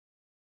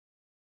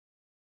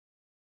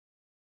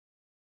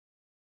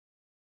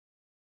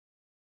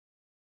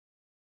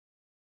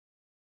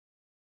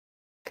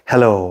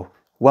Hello,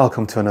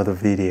 welcome to another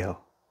video.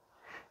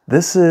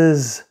 This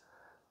is,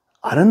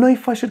 I don't know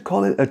if I should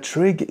call it a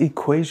trig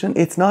equation.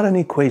 It's not an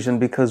equation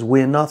because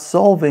we're not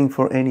solving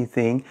for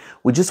anything.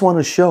 We just want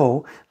to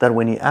show that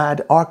when you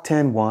add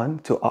arctan 1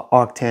 to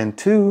arctan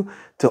 2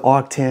 to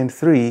arctan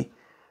 3,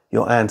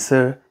 your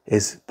answer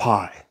is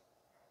pi.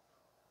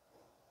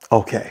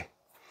 Okay.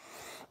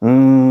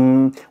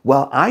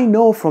 Well, I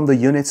know from the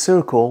unit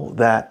circle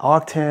that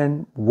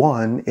arctan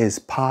 1 is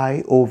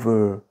pi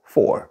over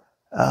 4.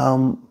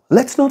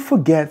 Let's not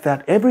forget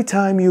that every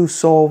time you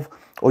solve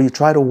or you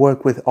try to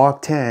work with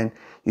arctan,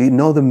 you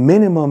know the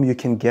minimum you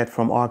can get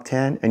from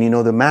arctan and you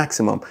know the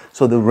maximum.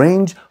 So the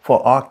range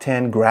for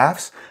arctan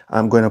graphs,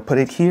 I'm going to put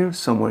it here,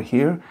 somewhere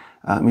here.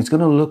 It's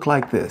going to look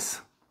like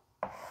this.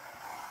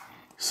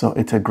 So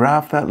it's a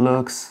graph that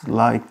looks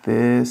like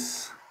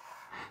this,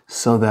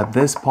 so that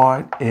this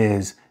part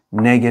is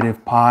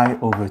negative pi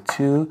over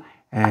 2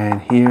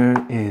 and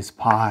here is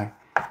pi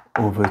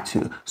over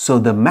 2. So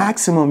the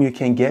maximum you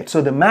can get, so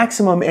the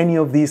maximum any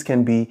of these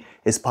can be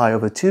is pi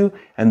over 2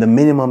 and the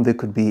minimum they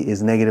could be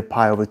is negative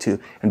pi over 2.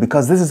 And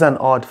because this is an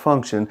odd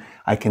function,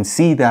 I can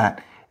see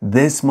that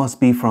this must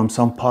be from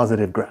some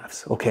positive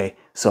graphs. Okay,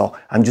 so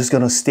I'm just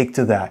going to stick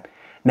to that.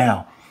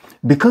 Now,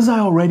 because I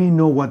already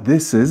know what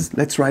this is,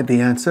 let's write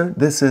the answer.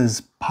 This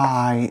is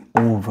pi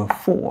over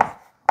 4.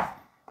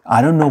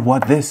 I don't know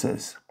what this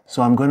is,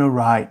 so I'm going to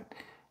write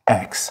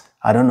x.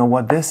 I don't know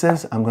what this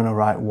is, I'm going to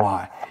write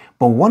y.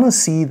 But want to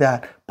see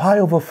that pi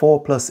over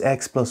 4 plus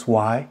x plus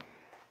y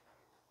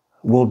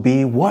will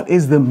be what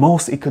is the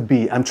most it could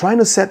be. I'm trying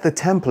to set the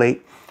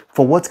template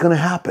for what's going to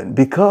happen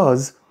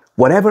because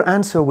whatever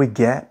answer we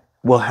get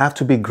will have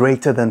to be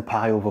greater than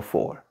pi over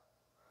 4.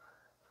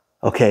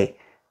 Okay,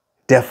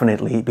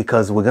 definitely,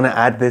 because we're going to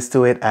add this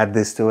to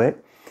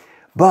it.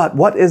 But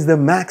what is the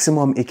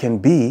maximum it can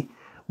be?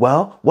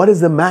 Well, what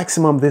is the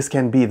maximum this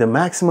can be? The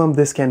maximum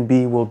this can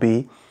be will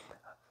be,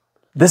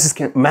 this is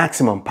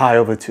maximum pi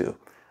over 2.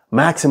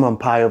 Maximum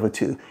pi over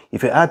 2.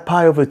 If you add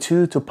pi over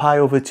 2 to pi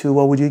over 2,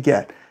 what would you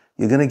get?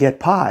 You're going to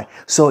get pi.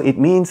 So it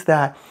means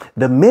that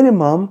the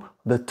minimum,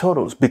 the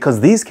totals,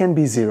 because these can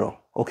be 0,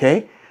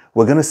 okay?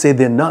 We're going to say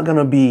they're not going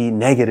to be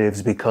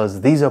negatives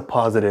because these are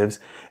positives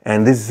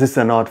and this is just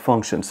an odd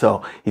function.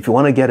 So if you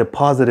want to get a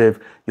positive,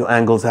 your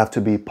angles have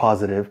to be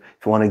positive.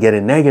 If you want to get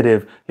a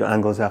negative, your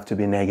angles have to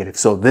be negative.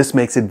 So this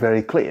makes it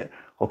very clear,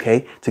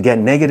 okay? To get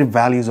negative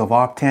values of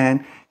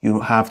arctan,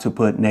 you have to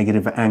put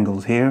negative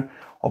angles here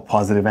or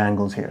positive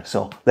angles here.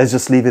 So let's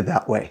just leave it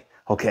that way.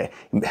 Okay,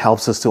 it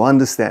helps us to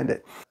understand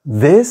it.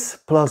 This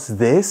plus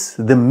this,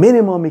 the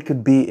minimum it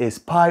could be is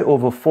pi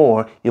over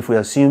 4 if we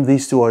assume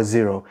these two are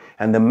 0.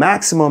 And the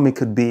maximum it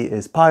could be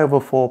is pi over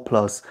 4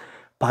 plus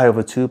pi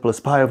over 2 plus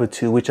pi over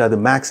 2, which are the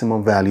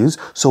maximum values.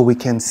 So we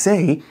can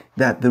say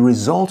that the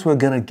result we're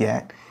going to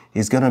get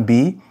is going to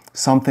be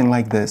something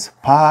like this.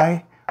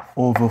 Pi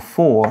over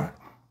 4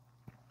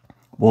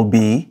 will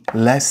be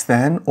less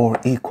than or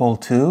equal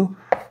to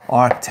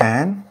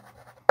arctan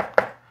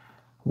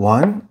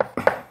 1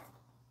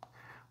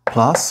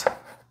 plus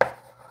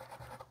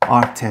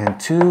arctan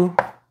 2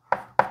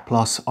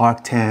 plus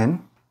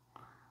arctan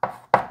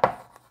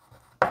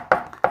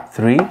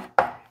 3,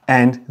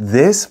 and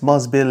this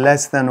must be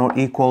less than or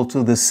equal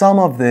to the sum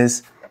of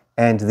this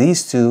and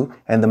these two,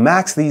 and the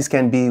max these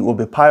can be will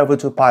be pi over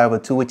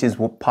 2, which is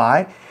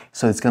pi.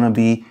 So it's going to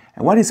be,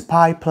 and what is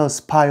pi plus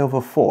pi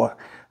over 4?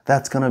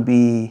 That's going to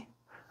be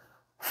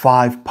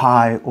 5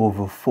 pi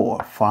over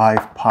 4,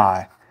 5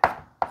 pi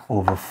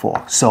over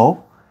 4.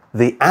 So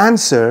the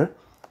answer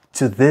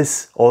to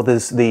this, or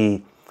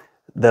the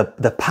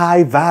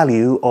pi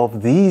value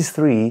of these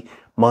three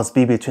must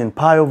be between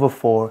pi over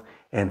 4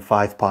 and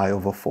 5 pi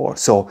over 4.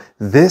 So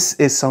this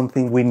is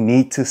something we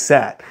need to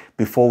set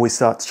before we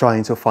start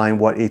trying to find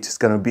what h is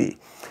going to be.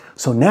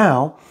 So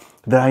now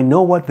that I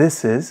know what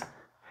this is,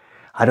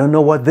 I don't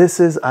know what this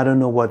is, I don't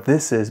know what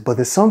this is, but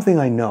there's something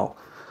I know.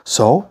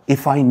 So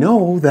if I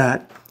know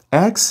that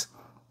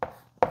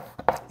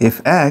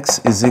if x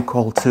is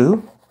equal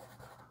to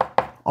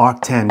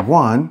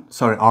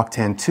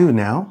arctan 2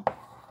 now,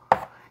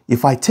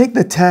 if I take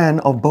the tan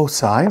of both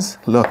sides,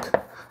 look,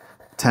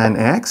 tan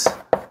x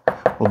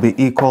will be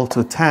equal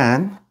to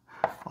tan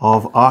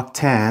of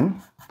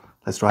arctan,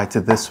 let's write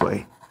it this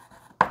way,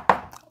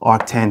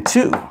 arctan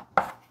 2.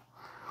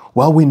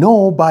 Well, we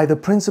know by the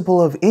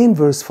principle of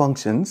inverse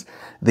functions,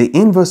 the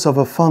inverse of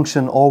a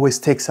function always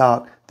takes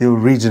out the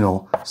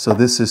original. So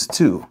this is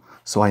 2.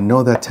 So I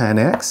know that tan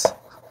x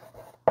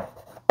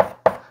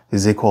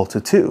is equal to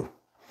 2.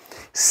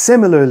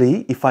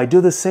 Similarly, if I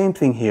do the same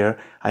thing here,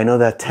 I know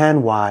that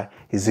tan y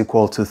is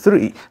equal to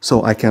 3.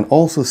 So I can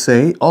also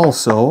say, I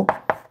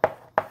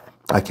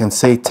can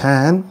say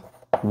tan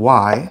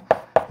y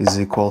is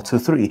equal to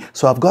 3.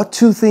 So I've got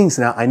two things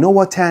now. I know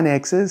what tan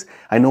x is.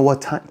 I know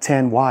what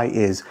tan y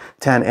is.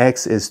 Tan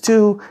x is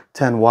 2,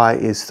 tan y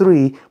is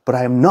 3, but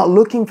I am not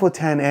looking for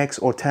tan x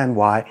or tan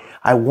y.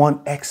 I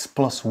want x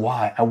plus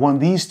y. I want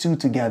these two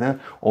together,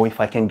 or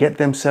if I can get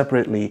them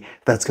separately,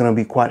 that's going to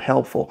be quite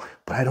helpful.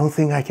 But I don't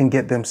think I can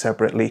get them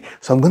separately,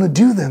 so I'm going to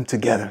do them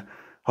together.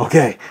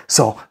 Okay,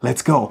 so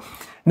let's go.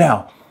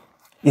 Now,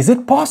 is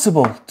it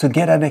possible to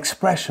get an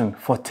expression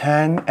for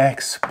tan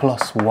x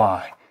plus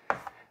y?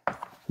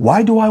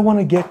 Why do I want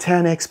to get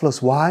tan x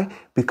plus y?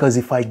 Because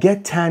if I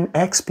get tan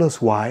x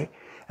plus y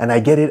and I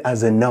get it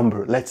as a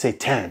number, let's say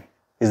 10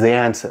 is the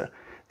answer,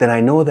 then I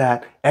know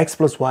that x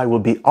plus y will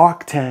be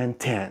arctan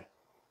 10,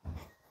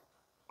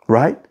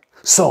 right?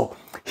 So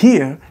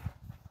here,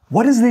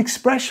 what is the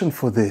expression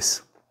for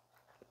this?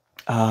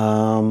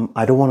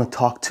 I don't want to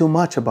talk too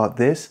much about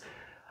this.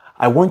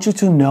 I want you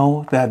to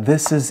know that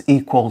this is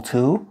equal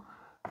to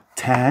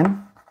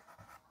tan.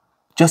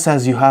 Just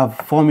as you have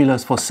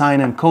formulas for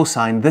sine and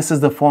cosine, this is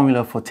the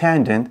formula for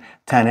tangent,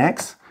 tan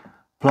x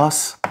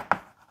plus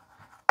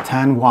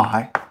tan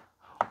y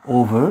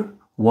over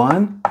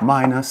 1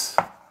 minus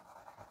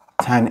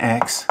tan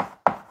x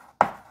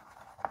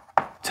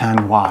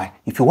tan y.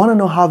 If you want to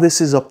know how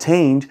this is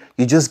obtained,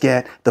 you just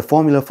get the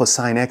formula for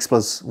sine x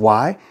plus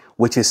y,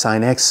 which is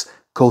sine x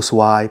cos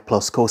y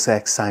plus cos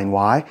x sine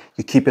y.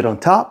 You keep it on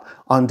top,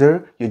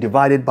 under, you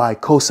divide it by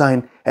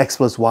cosine x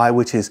plus y,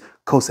 which is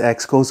cos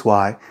x cos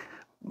y,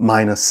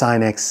 minus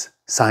sine x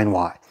sine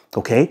y.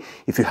 Okay?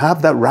 If you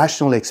have that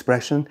rational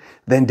expression,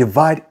 then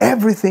divide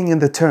everything in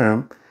the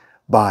term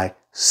by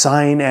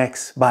sine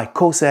x, by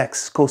cos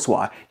x cos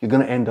y. You're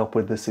going to end up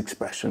with this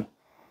expression.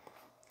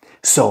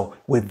 So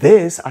with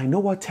this, I know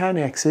what tan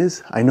x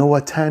is, I know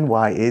what tan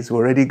y is, we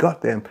already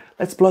got them.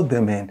 Let's plug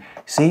them in.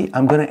 See,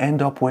 I'm going to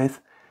end up with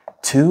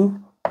 2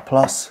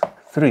 plus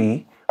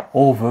 3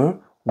 over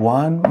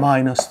 1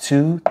 minus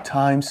 2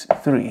 times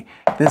 3.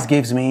 This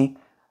gives me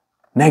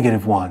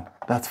negative 1.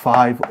 That's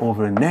 5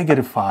 over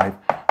negative 5,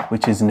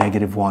 which is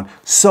negative 1.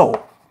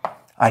 So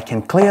I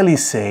can clearly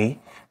say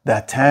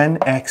that tan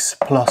x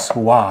plus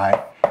y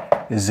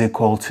is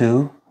equal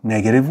to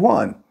negative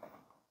 1.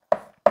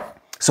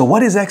 So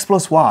what is x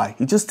plus y?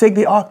 You just take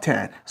the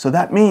arctan. So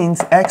that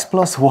means x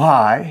plus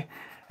y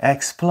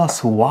is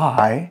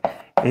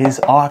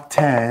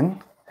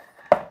arctan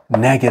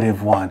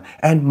negative 1.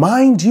 And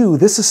mind you,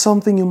 this is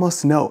something you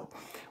must note.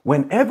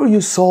 Whenever you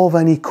solve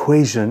an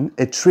equation,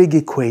 a trig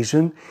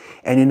equation,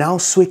 and you now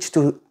switch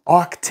to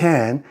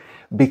arctan,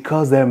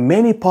 because there are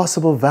many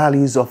possible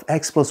values of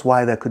x plus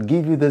y that could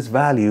give you this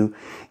value,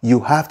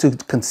 you have to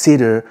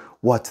consider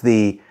what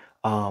the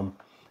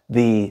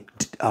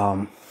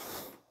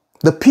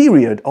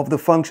period of the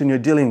function you're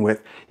dealing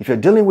with. If you're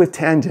dealing with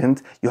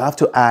tangent, you have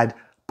to add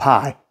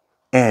pi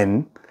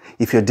n.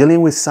 If you're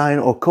dealing with sine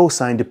or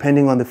cosine,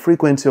 depending on the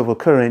frequency of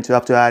occurrence, you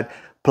have to add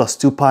plus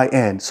 2 pi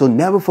n. So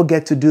never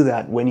forget to do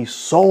that when you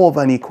solve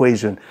an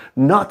equation.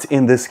 Not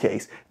in this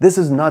case. This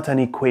is not an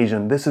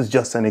equation. This is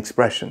just an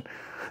expression.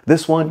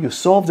 This one, you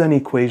solved an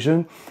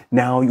equation.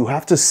 Now you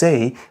have to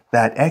say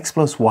that x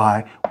plus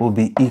y will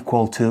be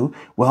equal to,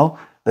 well,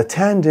 the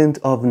tangent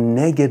of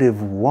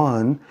negative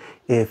 1,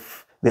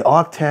 if the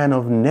arctan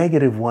of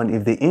negative 1,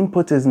 if the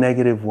input is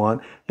negative 1,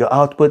 your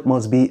output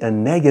must be a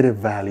negative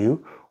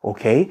value,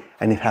 okay?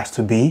 And it has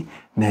to be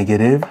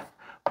negative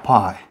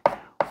pi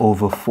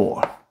over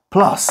 4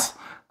 plus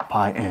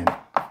pi n.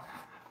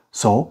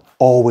 So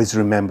always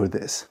remember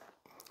this.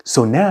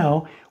 So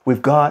now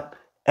we've got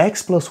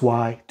x plus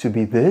y to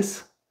be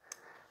this.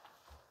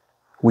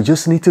 We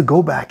just need to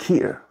go back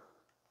here.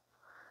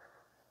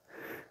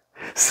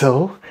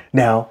 So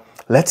now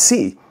let's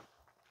see.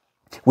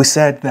 We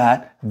said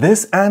that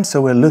this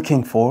answer we're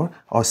looking for,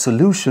 our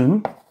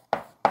solution,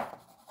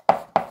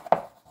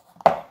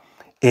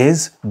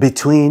 is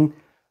between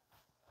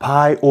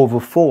pi over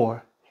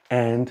 4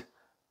 and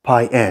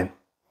pi n.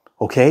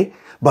 Okay?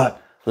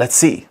 But let's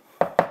see.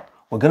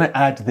 We're going to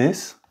add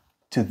this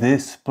to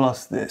this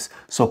plus this.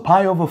 So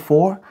pi over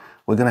 4,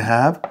 we're going to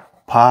have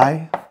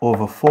pi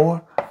over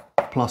 4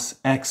 plus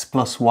x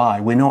plus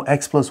y. We know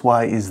x plus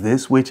y is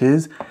this, which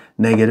is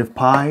negative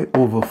pi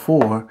over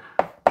 4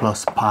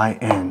 plus pi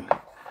n.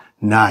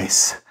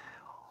 Nice.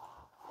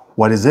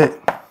 What is it?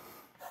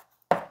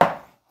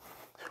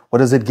 What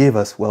does it give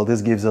us? Well,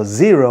 this gives us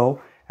 0.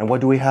 And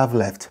what do we have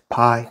left?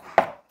 Pi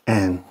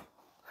n.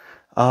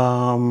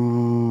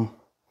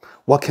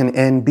 What can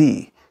n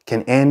be?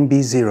 Can n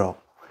be 0?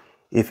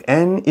 If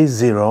n is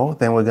 0,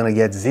 then we're going to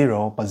get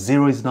 0. But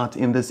 0 is not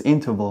in this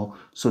interval.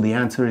 So the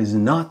answer is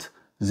not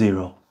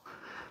 0.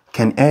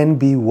 Can n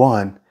be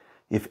 1?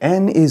 If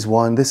n is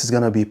 1, this is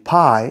going to be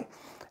pi.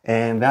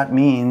 And that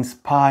means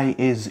pi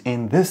is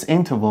in this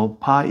interval.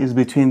 Pi is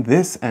between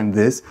this and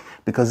this,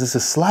 because this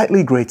is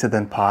slightly greater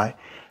than pi,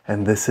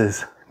 and this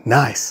is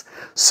nice.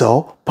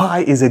 So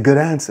pi is a good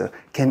answer.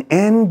 Can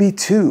n be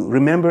 2?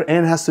 Remember,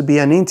 n has to be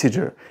an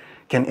integer.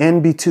 Can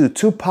n be 2?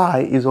 2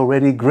 pi is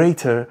already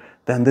greater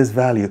than this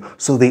value.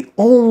 So the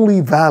only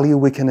value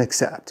we can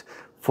accept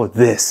for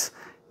this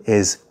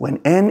is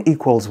when n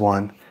equals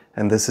 1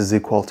 and this is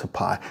equal to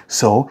pi.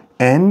 So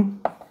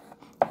n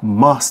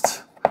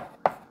must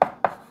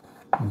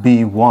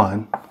be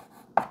 1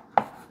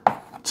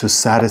 to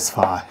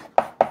satisfy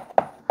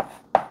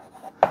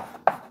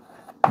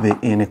the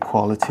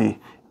inequality.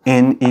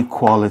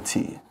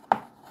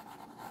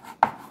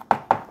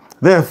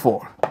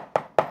 Therefore,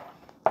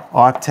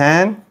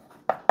 arctan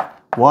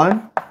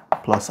 1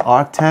 plus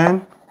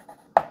arctan,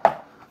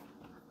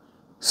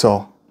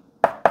 so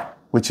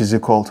which is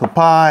equal to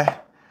pi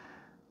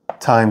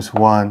times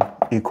 1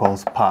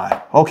 equals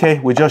pi. Okay,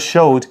 we just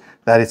showed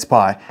that it's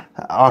pi.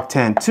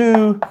 Arctan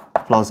 2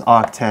 plus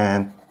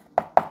arctan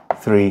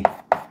 3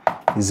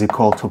 is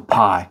equal to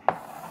pi.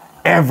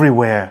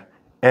 Everywhere,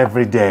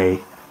 every day,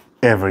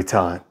 every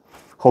time.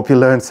 Hope you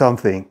learned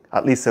something,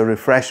 at least a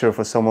refresher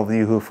for some of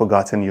you who've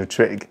forgotten your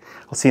trig.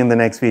 I'll see you in the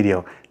next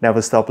video.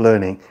 Never stop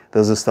learning.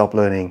 Those who stop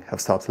learning have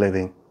stopped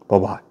living.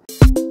 Bye-bye.